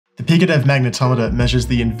The PiicoDev Magnetometer measures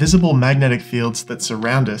the invisible magnetic fields that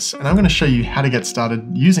surround us, and I'm going to show you how to get started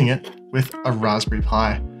using it with a Raspberry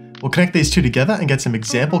Pi. We'll connect these two together and get some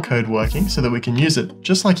example code working so that we can use it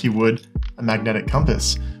just like you would a magnetic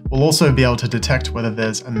compass. We'll also be able to detect whether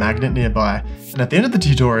there's a magnet nearby, and at the end of the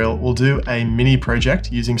tutorial we'll do a mini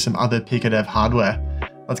project using some other PiicoDev hardware.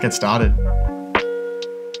 Let's get started.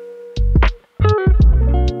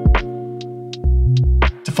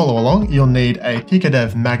 To follow along, you'll need a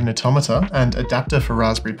PiicoDev Magnetometer and adapter for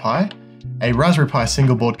Raspberry Pi, a Raspberry Pi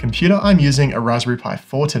single board computer, I'm using a Raspberry Pi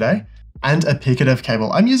 4 today, and a PiicoDev cable.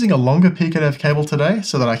 I'm using a longer PiicoDev cable today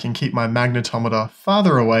so that I can keep my magnetometer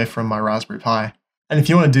farther away from my Raspberry Pi. And if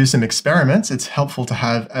you want to do some experiments, it's helpful to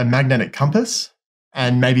have a magnetic compass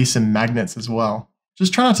and maybe some magnets as well.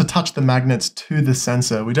 Just try not to touch the magnets to the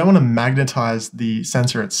sensor. We don't want to magnetize the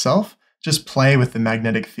sensor itself, just play with the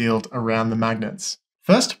magnetic field around the magnets.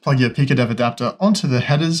 First, plug your PiicoDev adapter onto the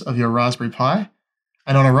headers of your Raspberry Pi.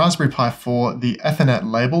 And on a Raspberry Pi 4, the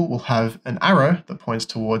Ethernet label will have an arrow that points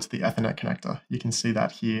towards the Ethernet connector. You can see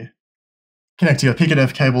that here. Connect your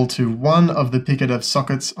PiicoDev cable to one of the PiicoDev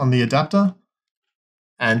sockets on the adapter,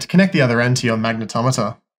 and connect the other end to your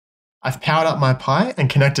magnetometer. I've powered up my Pi and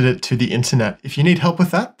connected it to the internet. If you need help with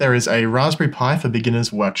that, there is a Raspberry Pi for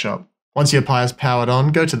Beginners workshop. Once your Pi is powered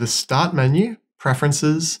on, go to the Start menu,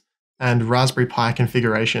 Preferences, and Raspberry Pi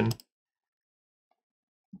Configuration.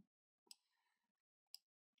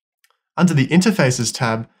 Under the Interfaces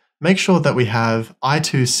tab, make sure that we have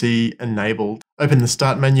I2C enabled. Open the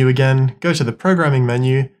Start menu again, go to the Programming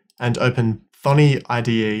menu, and open Pty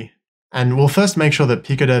IDE. And we'll first make sure that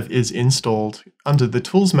PiicoDev is installed. Under the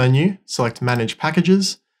Tools menu, select Manage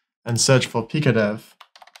Packages, and search for PiicoDev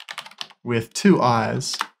with two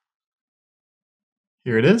I's.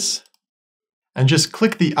 Here it is. And just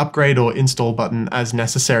click the Upgrade or Install button as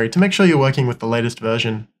necessary to make sure you're working with the latest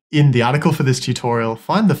version. In the article for this tutorial,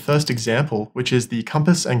 find the first example, which is the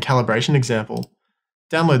compass and calibration example.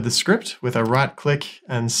 Download the script with a right-click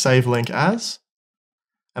and save link as.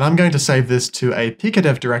 And I'm going to save this to a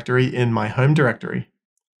PiicoDev directory in my home directory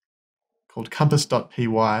called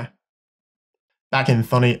compass.py. Back in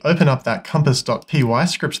Thonny, open up that compass.py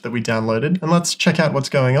script that we downloaded, and let's check out what's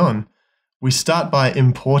going on. We start by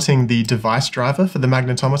importing the device driver for the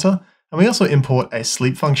magnetometer, and we also import a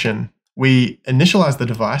sleep function. We initialize the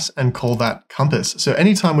device and call that compass. So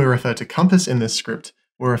anytime we refer to compass in this script,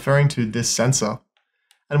 we're referring to this sensor.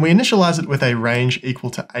 And we initialize it with a range equal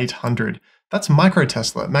to 800. That's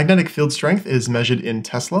microtesla. Magnetic field strength is measured in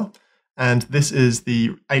Tesla, and this is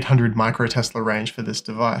the 800 microtesla range for this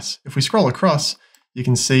device. If we scroll across, you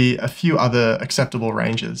can see a few other acceptable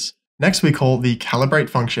ranges. Next, we call the calibrate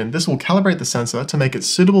function. This will calibrate the sensor to make it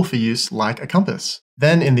suitable for use like a compass.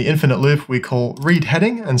 Then in the infinite loop, we call read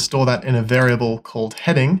heading and store that in a variable called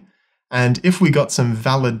heading. And if we got some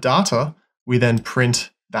valid data, we then print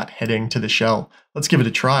that heading to the shell. Let's give it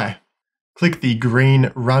a try. Click the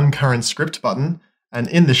green Run Current Script button, and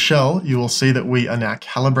in the shell, you will see that we are now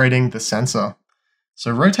calibrating the sensor. So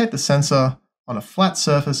rotate the sensor on a flat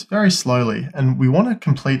surface very slowly, and we want to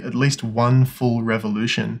complete at least one full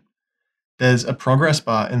revolution. There's a progress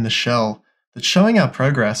bar in the shell that's showing our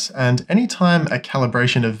progress, and anytime a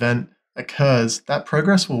calibration event occurs, that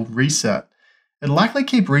progress will reset. It'll likely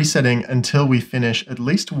keep resetting until we finish at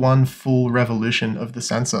least one full revolution of the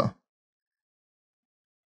sensor.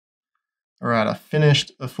 Alright, I've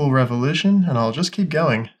finished a full revolution, and I'll just keep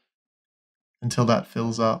going until that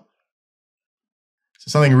fills up. So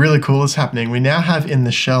something really cool is happening. We now have in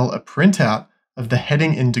the shell a printout of the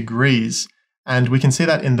heading in degrees, and we can see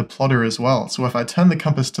that in the plotter as well. So if I turn the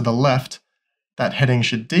compass to the left, that heading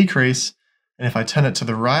should decrease, and if I turn it to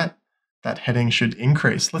the right, that heading should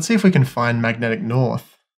increase. Let's see if we can find magnetic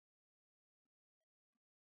north.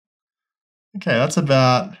 Okay, that's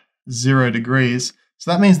about 0 degrees.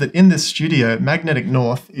 So that means that in this studio, magnetic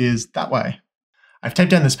north is that way. I've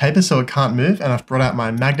taped down this paper so it can't move, and I've brought out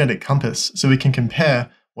my magnetic compass so we can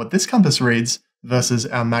compare what this compass reads versus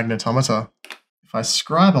our magnetometer. If I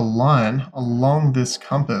scribe a line along this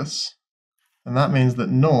compass, then that means that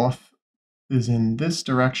north is in this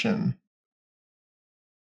direction,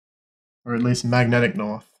 or at least magnetic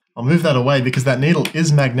north. I'll move that away because that needle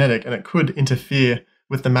is magnetic and it could interfere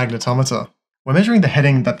with the magnetometer. We're measuring the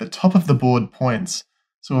heading that the top of the board points.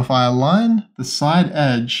 So if I align the side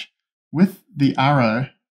edge with the arrow,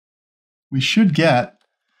 we should get,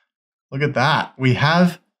 look at that, we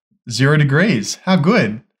have 0 degrees. How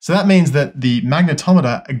good. So that means that the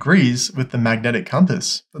magnetometer agrees with the magnetic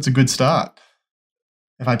compass. That's a good start.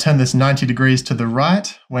 If I turn this 90 degrees to the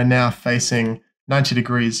right, we're now facing 90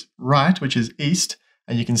 degrees right, which is east,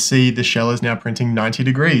 And you can see the shell is now printing 90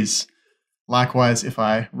 degrees. Likewise, if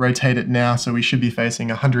I rotate it now, so we should be facing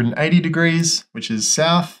 180 degrees, which is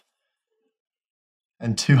south,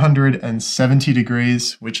 and 270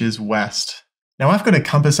 degrees, which is west. Now I've got a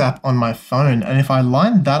compass app on my phone, and if I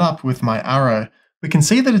line that up with my arrow, we can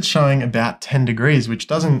see that it's showing about 10 degrees, which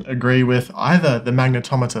doesn't agree with either the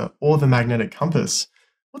magnetometer or the magnetic compass.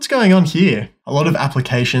 What's going on here? A lot of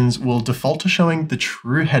applications will default to showing the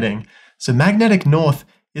true heading. So magnetic north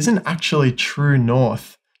isn't actually true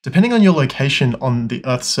north. Depending on your location on the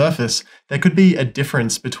Earth's surface, there could be a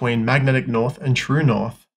difference between magnetic north and true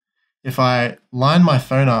north. If I line my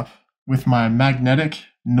phone up with my magnetic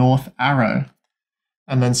north arrow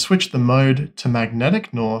and then switch the mode to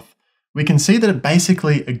magnetic north, we can see that it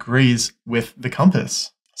basically agrees with the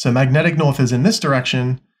compass. So magnetic north is in this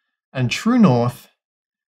direction, and true north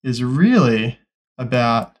is really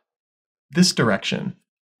about this direction.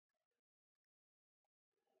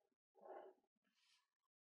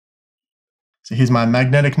 So here's my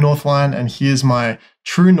magnetic north line, and here's my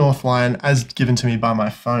true north line as given to me by my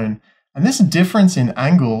phone. And this difference in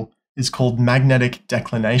angle is called magnetic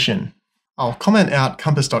declination. I'll comment out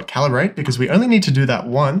compass.calibrate because we only need to do that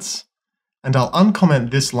once, and I'll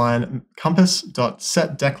uncomment this line,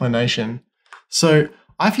 compass.setDeclination. So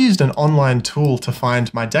I've used an online tool to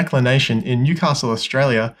find my declination in Newcastle,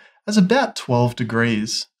 Australia as about 12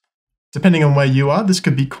 degrees. Depending on where you are, this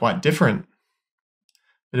could be quite different.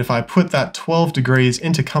 But if I put that 12 degrees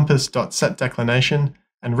into compass.setDeclination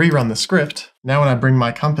and rerun the script, now when I bring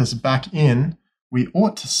my compass back in, we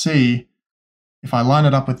ought to see, if I line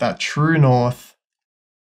it up with that true north,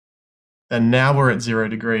 then now we're at 0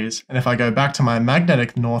 degrees. And if I go back to my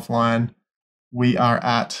magnetic north line, we are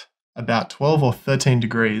at about 12 or 13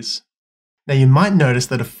 degrees. Now you might notice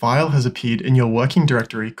that a file has appeared in your working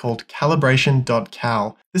directory called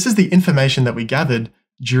calibration.cal. This is the information that we gathered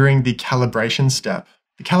during the calibration step.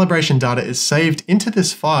 The calibration data is saved into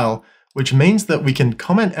this file, which means that we can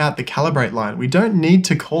comment out the calibrate line. We don't need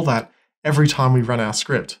to call that every time we run our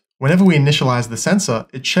script. Whenever we initialize the sensor,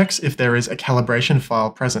 it checks if there is a calibration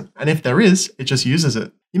file present, and if there is, it just uses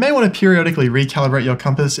it. You may want to periodically recalibrate your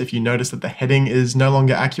compass if you notice that the heading is no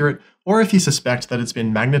longer accurate, or if you suspect that it's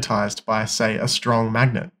been magnetized by, say, a strong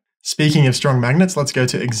magnet. Speaking of strong magnets, let's go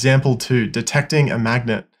to example 2, detecting a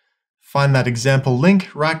magnet. Find that example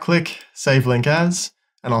link, right-click, save link as,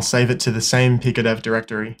 and I'll save it to the same PiicoDev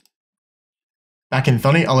directory. Back in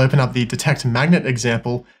Thonny, I'll open up the detect magnet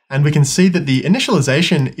example, and we can see that the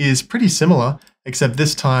initialization is pretty similar, except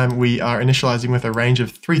this time we are initializing with a range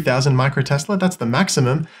of 3000 microtesla. That's the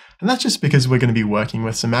maximum, and that's just because we're going to be working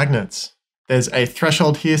with some magnets. There's a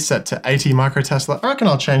threshold here set to 80 microtesla. I reckon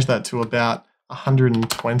I'll change that to about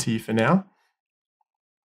 120 for now.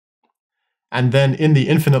 And then in the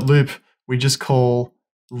infinite loop, we just call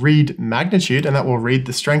read magnitude, and that will read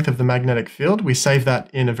the strength of the magnetic field. We save that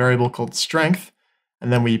in a variable called strength, and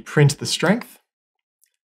then we print the strength.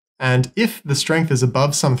 And if the strength is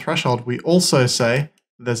above some threshold, we also say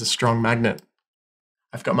there's a strong magnet.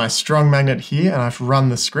 I've got my strong magnet here, and I've run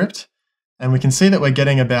the script, and we can see that we're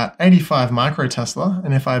getting about 85 microtesla,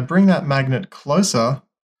 and if I bring that magnet closer,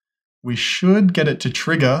 we should get it to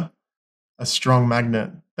trigger a strong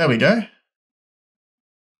magnet. There we go.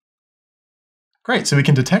 Great, so we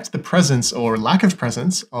can detect the presence or lack of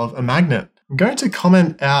presence of a magnet. I'm going to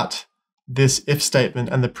comment out this if statement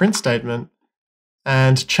and the print statement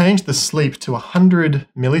and change the sleep to 100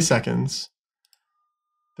 milliseconds.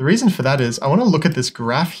 The reason for that is I want to look at this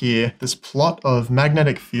graph here, this plot of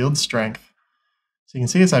magnetic field strength. So you can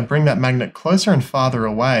see as I bring that magnet closer and farther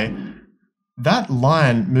away, that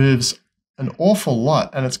line moves an awful lot,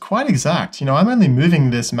 and it's quite exact. You know, I'm only moving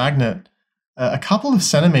this magnet a couple of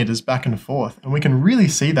centimeters back and forth, and we can really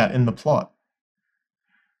see that in the plot.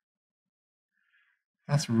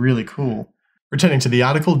 That's really cool. Returning to the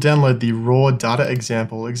article, download the raw data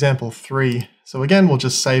example, example 3. So again, we'll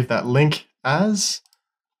just save that link as,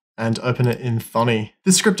 and open it in Thonny.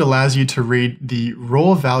 This script allows you to read the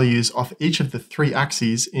raw values off each of the 3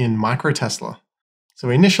 axes in microtesla. So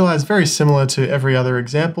we initialize very similar to every other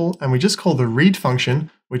example, and we just call the read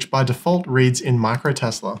function, which by default reads in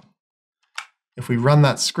microtesla. If we run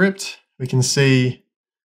that script, we can see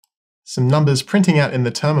some numbers printing out in the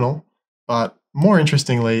terminal, but more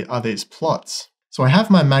interestingly are these plots. So I have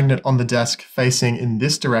my magnet on the desk facing in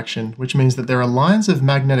this direction, which means that there are lines of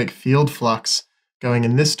magnetic field flux going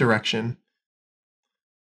in this direction.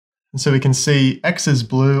 And so we can see X is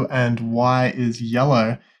blue and Y is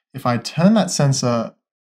yellow. If I turn that sensor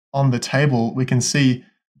on the table, we can see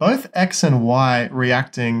both X and Y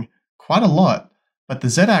reacting quite a lot. But the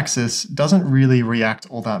z-axis doesn't really react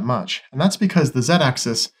all that much, and that's because the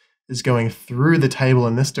z-axis is going through the table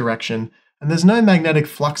in this direction, and there's no magnetic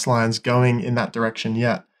flux lines going in that direction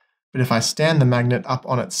yet. But if I stand the magnet up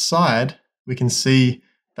on its side, we can see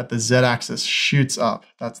that the z-axis shoots up.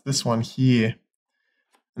 That's this one here.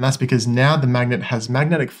 And that's because now the magnet has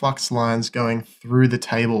magnetic flux lines going through the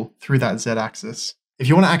table, through that z-axis. If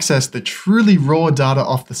you want to access the truly raw data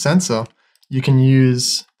off the sensor, you can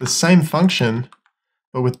use the same function,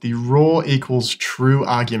 but with the raw equals true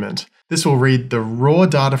argument. This will read the raw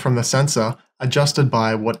data from the sensor adjusted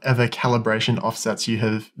by whatever calibration offsets you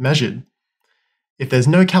have measured. If there's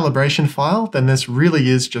no calibration file, then this really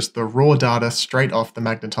is just the raw data straight off the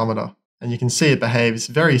magnetometer. And you can see it behaves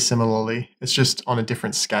very similarly, it's just on a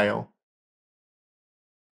different scale.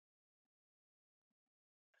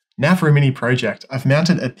 Now for a mini project, I've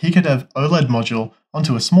mounted a PiicoDev OLED module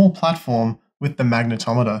onto a small platform with the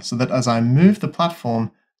magnetometer so that as I move the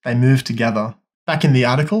platform, they move together. Back in the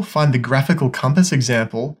article, find the graphical compass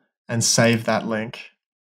example and save that link.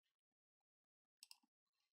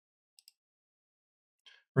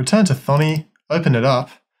 Return to Thonny, open it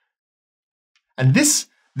up, and this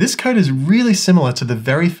code is really similar to the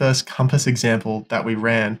very first compass example that we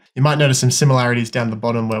ran. You might notice some similarities down the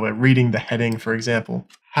bottom where we're reading the heading, for example.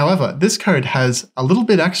 However, this code has a little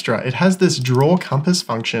bit extra. It has this draw compass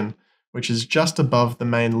function, which is just above the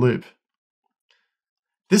main loop.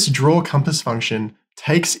 This draw compass function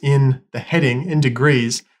takes in the heading in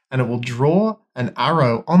degrees, and it will draw an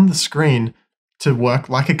arrow on the screen to work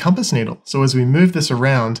like a compass needle. So as we move this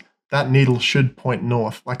around, that needle should point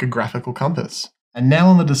north like a graphical compass. And now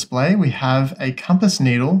on the display, we have a compass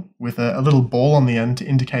needle with a little ball on the end to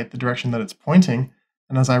indicate the direction that it's pointing.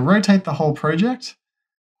 And as I rotate the whole project,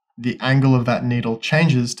 the angle of that needle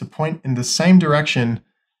changes to point in the same direction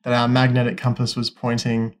that our magnetic compass was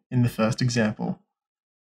pointing in the first example.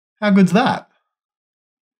 How good's that?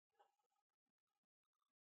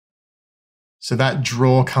 So that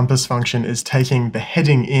draw compass function is taking the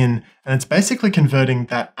heading in, and it's basically converting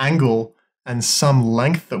that angle and some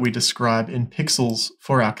length that we describe in pixels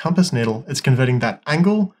for our compass needle. It's converting that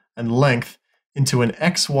angle and length into an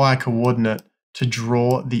XY coordinate to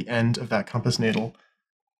draw the end of that compass needle.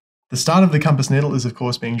 The start of the compass needle is of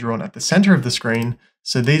course being drawn at the center of the screen,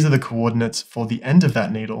 so these are the coordinates for the end of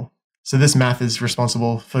that needle. So this math is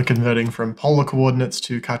responsible for converting from polar coordinates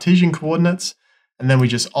to Cartesian coordinates, and then we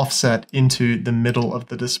just offset into the middle of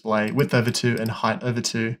the display, width over 2 and height over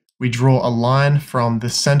 2. We draw a line from the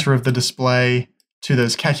center of the display to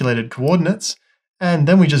those calculated coordinates, and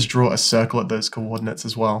then we just draw a circle at those coordinates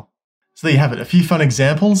as well. So there you have it, a few fun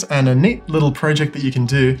examples and a neat little project that you can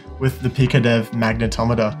do with the PiicoDev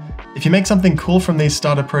Magnetometer. If you make something cool from these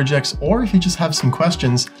starter projects, or if you just have some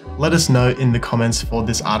questions, let us know in the comments for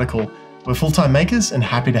this article. We're full-time makers and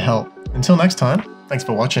happy to help. Until next time, thanks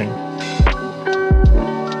for watching.